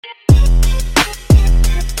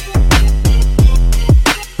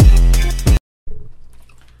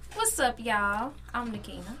What's up, y'all? I'm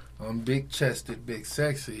Nakina. I'm big chested, big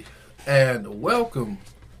sexy, and welcome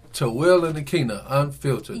to Will and Nakina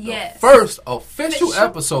Unfiltered, yes. the first official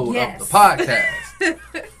episode yes. of the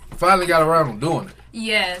podcast. Finally got around to doing it.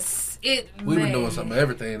 Yes, We've been doing some of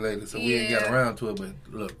everything lately, so we ain't got around to it. But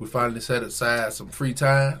look, we finally set aside some free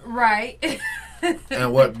time, right?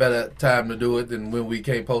 And what better time to do it than when we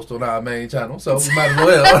can't post on our main channel? So we might as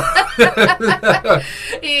well.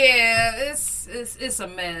 Yeah, it's a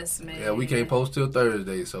mess, man. Yeah, we can't post till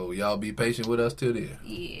Thursday, so y'all be patient with us till then.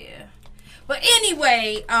 Yeah, but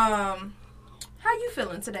anyway, how you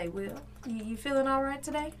feeling today, Will? You feeling all right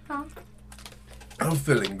today, huh? I'm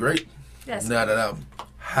feeling great. That's now that I'm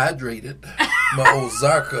hydrated. My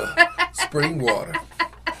Ozarka spring water.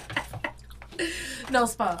 No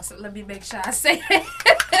sponsor. Let me make sure I say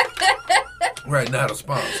that. Right, not a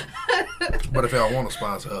sponsor. But if y'all want to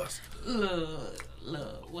sponsor us.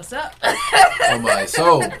 Look, what's up? On my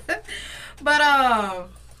soul. But, now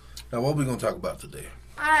what we going to talk about today?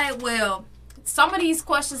 Alright, well, some of these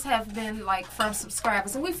questions have been, like, from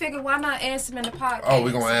subscribers. And we figured, why not answer them in the podcast? Oh,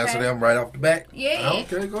 we're going to answer them right off the bat? Yeah.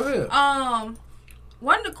 Okay, go ahead.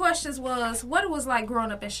 One of the questions was, what it was like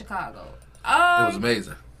growing up in Chicago. It was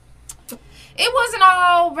amazing. It wasn't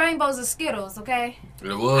all rainbows and Skittles, okay?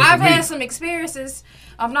 It was. I've had some experiences.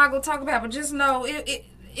 I'm not gonna talk about it, but just know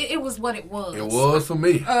it was what it was. It was for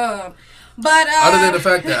me. But other than the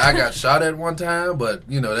fact that I got shot at one time, but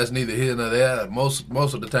you know that's neither here nor there. Most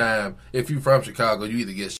of the time, if you from Chicago, you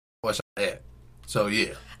either get shot or shot at. So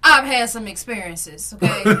yeah. I've had some experiences,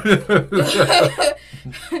 okay?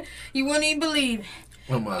 You wouldn't even believe it.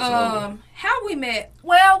 How we met?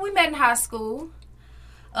 Well, we met in high school.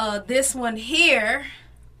 This one here.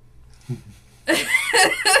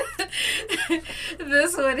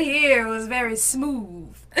 This one here was very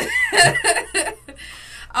smooth.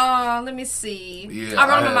 Let me see. Yeah, I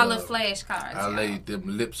wrote on my little flashcards. I laid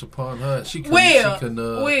them lips upon her. She couldn't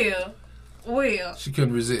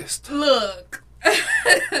resist. Look.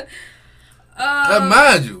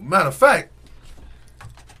 Mind you, matter of fact,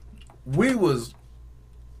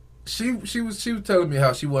 she was telling me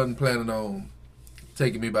how she wasn't planning on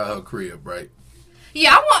taking me by her crib, right?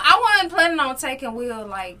 Yeah, I wasn't planning on taking Will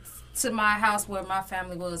like to my house where my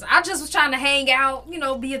family was. I just was trying to hang out,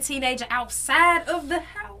 be a teenager outside of the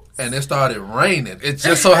house. And it started raining. It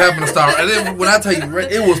just so happened to start. And then when I tell you,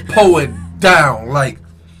 it was pouring down, like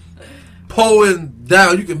pouring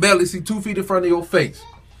down. You can barely see 2 feet in front of your face.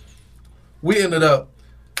 We ended up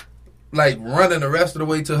like running the rest of the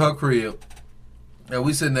way to her crib. And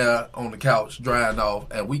we sitting there on the couch, drying off,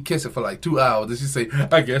 and we kissing for like 2 hours. And she say,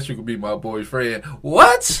 I guess you could be my boyfriend.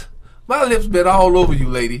 What? My lips been all over you,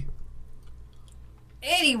 lady.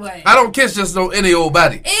 Anyway. I don't kiss just on any old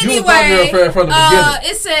body. Anyway, you was my girlfriend from the beginning.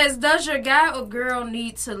 It says, does your guy or girl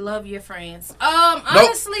need to love your friends?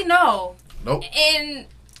 Honestly, no. Nope. And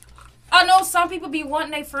I know some people be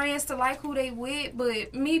wanting their friends to like who they with,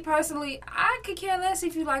 but me personally, I could care less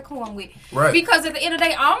if you like who I'm with. Right. Because at the end of the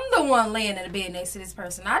day, I'm the one laying in the bed next to this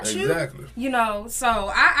person, not you. Exactly. So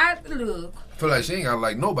I look. I feel like she ain't gotta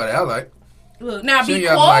like nobody I like. Look, now be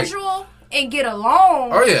cordial and get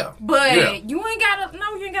along. Oh, yeah. But you ain't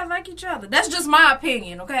gotta like each other. That's just my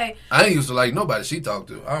opinion, okay? I ain't used to like nobody she talked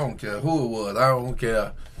to. I don't care who it was. I don't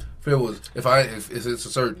care. If it's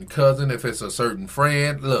a certain cousin, if it's a certain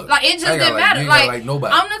friend, look. Like, it just didn't matter. Like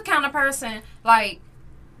nobody. I'm the kind of person, like,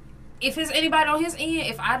 if it's anybody on his end,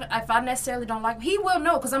 if I necessarily don't like him, he will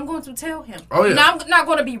know because I'm going to tell him. Oh, yeah. Now, I'm not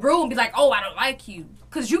going to be rude and be like, oh, I don't like you.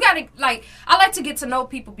 Because you got to, like, I like to get to know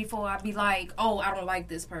people before I be like, oh, I don't like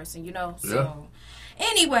this person, So,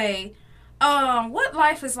 anyway, what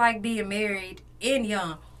life is like being married and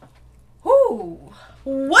young? Who?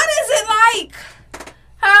 What is it like?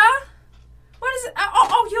 Huh? What is it?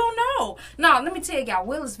 Oh, you don't know. No, let me tell y'all,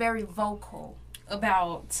 Will is very vocal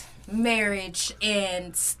about marriage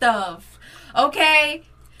and stuff. Okay?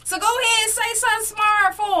 So go ahead and say something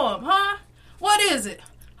smart for him, huh? What is it?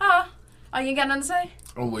 Huh? Oh, you ain't got nothing to say?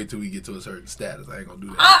 I'm gonna wait till we get to a certain status. I ain't gonna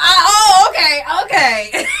do that.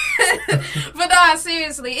 Okay. But no,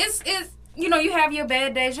 seriously, it's you have your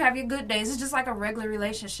bad days, you have your good days. It's just like a regular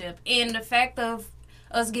relationship. And the fact of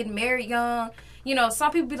us getting married young,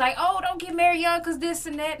 some people be like, oh, don't get married young because this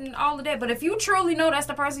and that and all of that. But if you truly know that's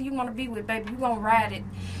the person you want to be with, baby, you're going to ride it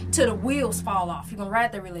till the wheels fall off. You're going to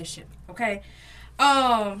ride the relationship, okay?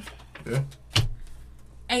 Yeah.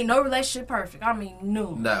 Ain't no relationship perfect. I mean,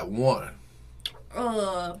 no. Not one.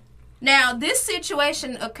 Now, this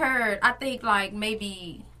situation occurred, I think, like,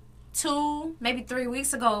 maybe 2, maybe 3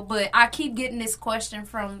 weeks ago, but I keep getting this question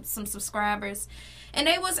from some subscribers, and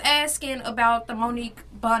they was asking about the Monique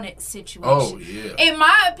Bonnet situation. Oh, yeah. In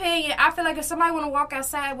my opinion, I feel like if somebody want to walk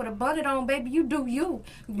outside with a bonnet on, baby, you do you.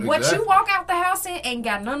 Exactly. What you walk out the house in ain't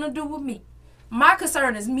got nothing to do with me. My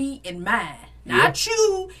concern is me and mine. Not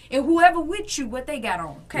you and whoever with you, what they got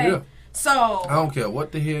on, okay? Yeah. So I don't care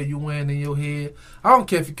what the hell you wearing in your head. I don't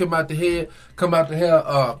care if you come out the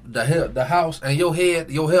house and your hair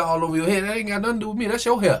all over your head. That ain't got nothing to do with me. That's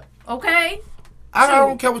your hair. Okay. I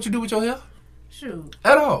don't care what you do with your hair. Shoot.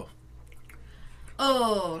 At all.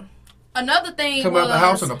 Another thing come out the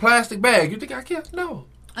house in a plastic bag. You think I care? No.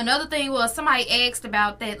 Another thing was somebody asked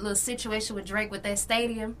about that little situation with Drake with that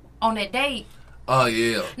stadium on that date. Oh,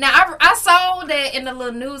 yeah. Now, I saw that in the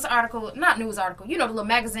little news article. Not news article. You know, the little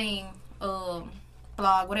magazine, blog,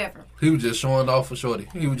 whatever. He was just showing off for Shorty.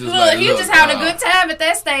 He was just he was just having a good time at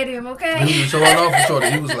that stadium, okay? He was showing off for Shorty.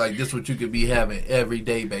 He was like, this what you could be having every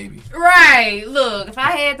day, baby. Right. Look, if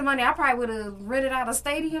I had the money, I probably would have rented out a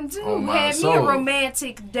stadium, too. Oh, my had soul. me a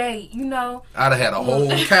romantic date, you know? I'd have had a whole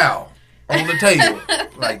cow on the table.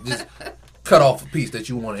 Like, just cut off a piece that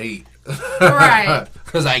you want to eat. Right.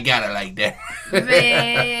 Because I got it like that.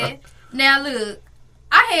 Man. Now, look,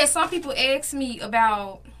 I had some people ask me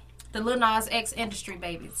about the Lil Nas X Industry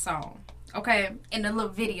Baby song. Okay? In the little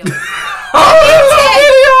video.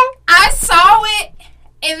 I saw it,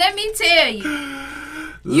 and let me tell you.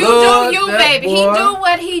 You Lord, do you, baby. Boy. He do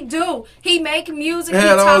what he do. He make music.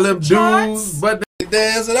 Had he all them dudes, but they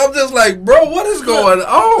dance, and I'm just like, bro, what is going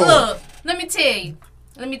on? Look, let me tell you.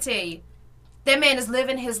 That man is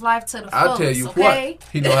living his life to the fullest. I'll tell you what.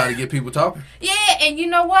 He know how to get people talking. Yeah, and you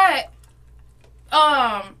know what?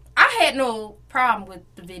 I had no problem with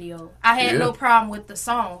the video. I had no problem with the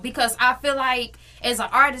song because I feel like as an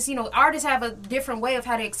artist, you know, artists have a different way of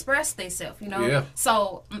how to express themselves, you know? Yeah.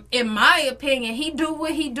 So, in my opinion, he do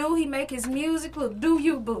what he do. He make his music. Look, do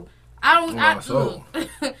you, boo. Look.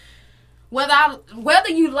 Whether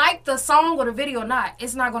you like the song or the video or not,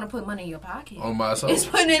 it's not going to put money in your pocket. On my soul. It's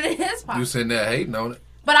putting it in his pocket. You sitting there hating on it.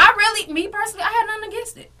 But me personally, I had nothing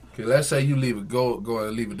against it. Okay, let's say you go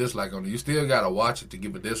and leave a dislike on it. You still got to watch it to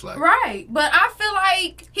give a dislike. Right. But I feel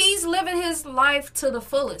like he's living his life to the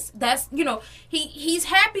fullest. That's, you know, he's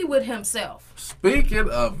happy with himself. Speaking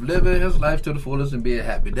of living his life to the fullest and being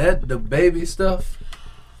happy, that the baby stuff.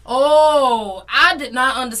 Oh, I did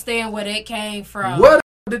not understand where that came from. What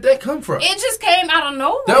did that come from? It just came out of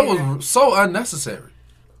nowhere. That was so unnecessary.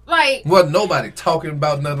 Like, wasn't nobody talking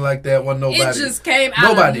about nothing like that. Wasn't nobody. It just came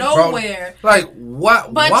out of nowhere. Like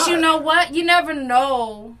what? But why? You know what? You never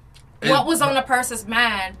know what was on a person's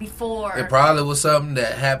mind before. It probably was something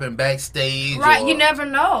that happened backstage. Right? You never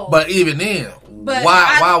know. But even then,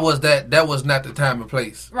 why was that? That was not the time and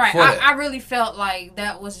place. Right. I really felt like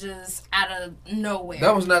that was just out of nowhere.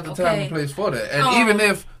 That was not the time and place for that. And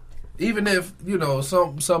even if you know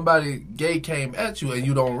somebody gay came at you and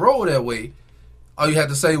you don't roll that way, all you had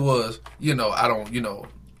to say was, I don't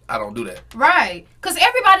do that. Right. Because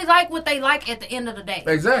everybody like what they like at the end of the day.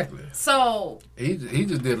 Exactly. So he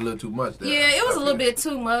just did a little too much there. Yeah, it was a little bit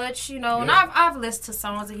too much, Yeah. And I've listened to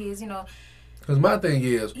songs of his, Because my thing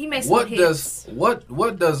is, he makes what hits. what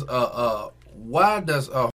a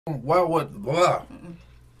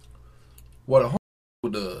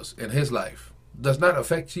homosexual does in his life does not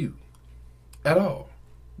affect you at all.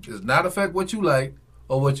 It does not affect what you like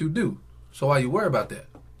or what you do. So why you worry about that?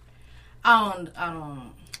 I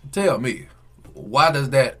don't. Tell me, how does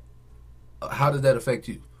that affect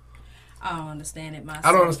you? I don't understand it myself.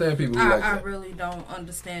 I don't understand people who like that. I really don't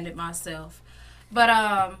understand it myself.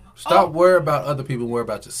 But stop worrying about other people, worry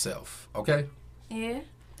about yourself, okay? Yeah.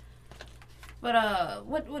 But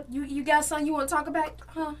what you got something you want to talk about,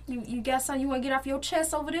 huh? You got something you want to get off your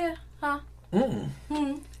chest over there, huh?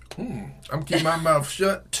 I'm keeping my mouth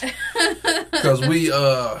shut because we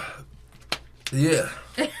yeah.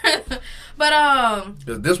 But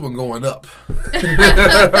this one going up.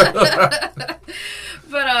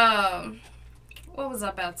 But what was I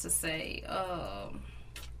about to say? Oh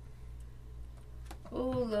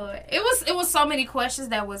Lord, it was so many questions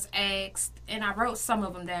that was asked, and I wrote some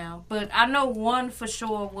of them down. But I know one for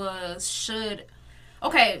sure was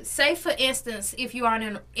say for instance, if you are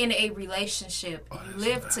in a relationship, you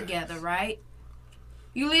live together, right?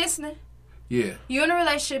 You listening? Yeah. You're in a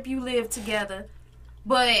relationship, you live together,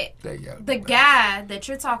 but the guy that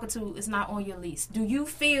you're talking to is not on your lease. Do you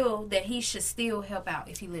feel that he should still help out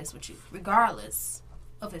if he lives with you, regardless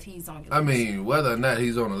of if he's on your lease? I mean, whether or not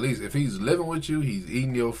he's on a lease, if he's living with you, he's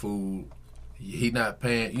eating your food, he not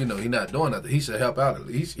paying, he not doing nothing, he should help out.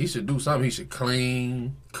 He should do something. He should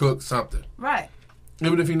clean, cook something. Right.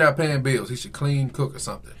 Even if he's not paying bills, he should clean, cook, or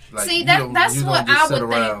something. Like, see, that's what I would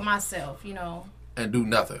think myself, and do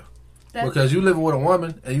nothing. Because you living with a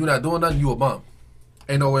woman and you're not doing nothing, you a bum.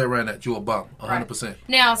 Ain't no way around that. You a bum, 100%. Right.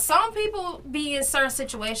 Now, some people be in certain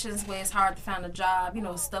situations where it's hard to find a job,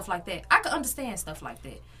 stuff like that. I can understand stuff like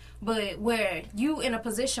that. But where you in a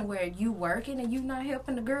position where you working and you not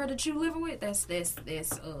helping the girl that you living with, that's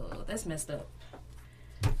messed up.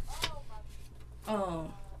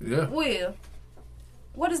 Yeah. Will,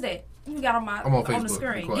 what is that? You got on I'm on Facebook, on the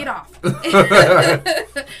screen. Get off.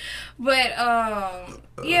 But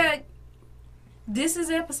yeah, this is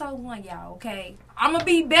episode 1, y'all. Okay, I'm gonna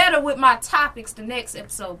be better with my topics the next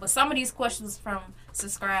episode. But some of these questions from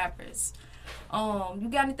subscribers. You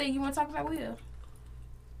got anything you want to talk about, Will?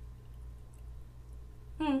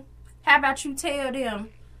 How about you tell them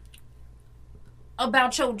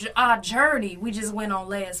about your journey we just went on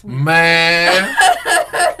last week? Man.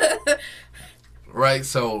 Right,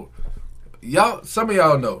 so some of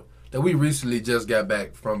y'all know that we recently just got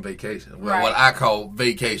back from vacation. Right. What I call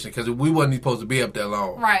vacation, because we wasn't supposed to be up that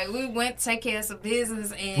long. Right, we went to take care of some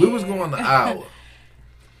business. And we was going to Iowa.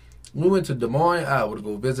 We went to Des Moines, Iowa to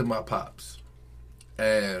go visit my pops.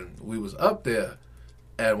 And we was up there.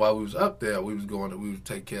 And while we was up there, we was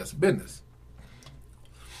taking care of some business.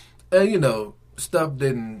 And, stuff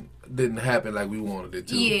didn't happen like we wanted it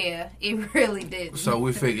to. Yeah, it really didn't. So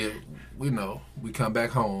we figured, we come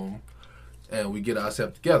back home and we get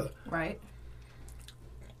ourselves together. Right.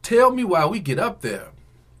 Tell me why we get up there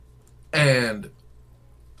and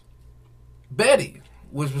Betty,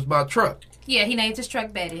 which was my truck. Yeah, he named his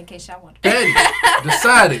truck Betty, in case y'all wondered. Betty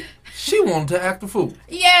decided she wanted to act a fool.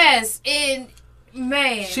 Yes, and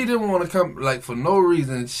man. She didn't want to come, for no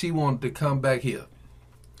reason, she wanted to come back here.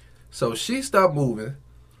 So she stopped moving.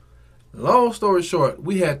 Long story short,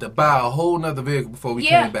 we had to buy a whole nother vehicle before we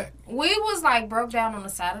came back. We was broke down on the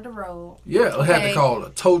side of the road. Yeah, I had to call a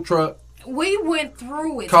tow truck. We went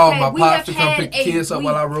through it. Called my pops to come pick the kids up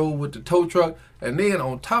while I rode with the tow truck. And then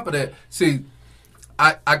on top of that, see,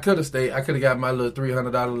 I could have stayed. I could have got my little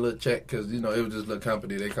 $300 little check because, it was just a little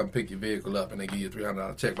company. They come pick your vehicle up and they give you a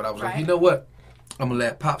 $300 check. But I was like, you know what? I'm going to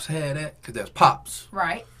let Pops have that because that's Pops.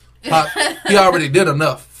 Right. Pops, he already did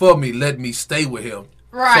enough for me, let me stay with him.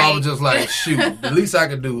 Right. So I was just like, shoot, the least I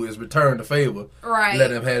could do is return the favor. Right.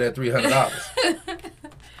 Let him have that $300.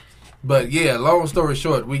 But yeah, long story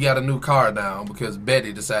short, we got a new car now because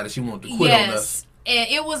Betty decided she wanted to quit on us. And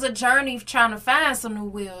it was a journey trying to find some new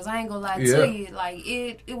wheels. I ain't gonna lie to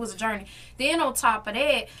you. It was a journey. Then on top of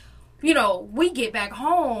that, we get back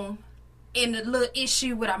home and the little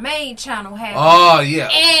issue with our main channel happened. Oh, yeah.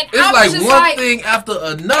 And it's one thing after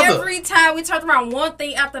another. Every time we turned around, one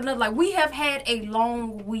thing after another. We have had a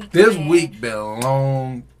long week. This week been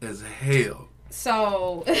long as hell.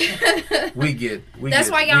 So we get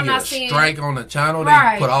why y'all not seeing strike on the channel.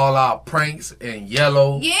 They put all our pranks in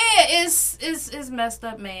yellow. Yeah, it's messed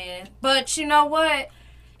up, man. But you know what?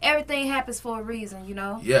 Everything happens for a reason,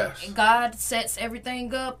 Yes. And God sets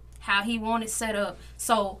everything up how He wanted set up.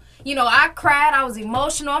 So, I cried. I was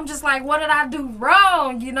emotional. I'm just like, what did I do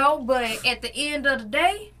wrong? But at the end of the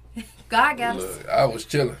day, God got us. I was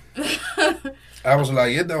chilling. I was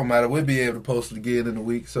like, it don't matter. We'll be able to post it again in a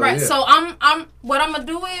week. So right. Yeah. So what I'm gonna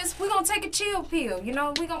do is we're gonna take a chill pill. We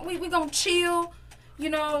gonna chill. We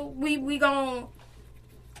gonna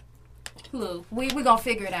look. We gonna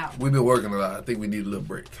figure it out. We've been working a lot. I think we need a little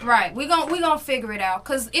break. Right. We gonna figure it out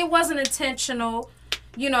because it wasn't intentional.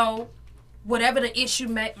 Whatever the issue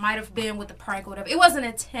might have been with the prank or whatever, it wasn't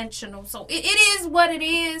intentional. So it is what it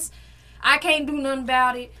is. I can't do nothing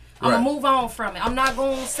about it. I'm gonna move on from it. I'm not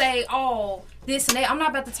gonna say, this and that. I'm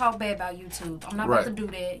not about to talk bad about YouTube. I'm not about to do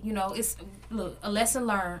that. It's a lesson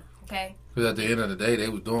learned. Okay. Because at the end of the day, they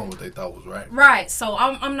was doing what they thought was right. Right. So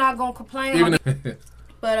I'm not gonna complain.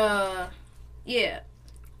 But yeah.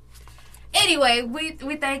 Anyway,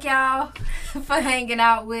 we thank y'all for hanging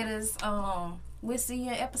out with us. We'll see you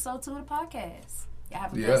in episode 2 of the podcast. Y'all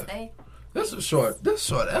have a blessed day. This is a short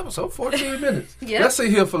episode, 14 minutes. Yeah. Let's sit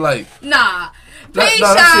here for Nah. Peace,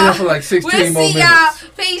 let's sit here for 16 more minutes. Y'all.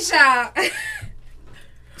 Peace, y'all.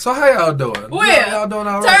 So how y'all doing? Will, y'all doing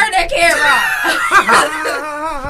all right? Turn that camera off.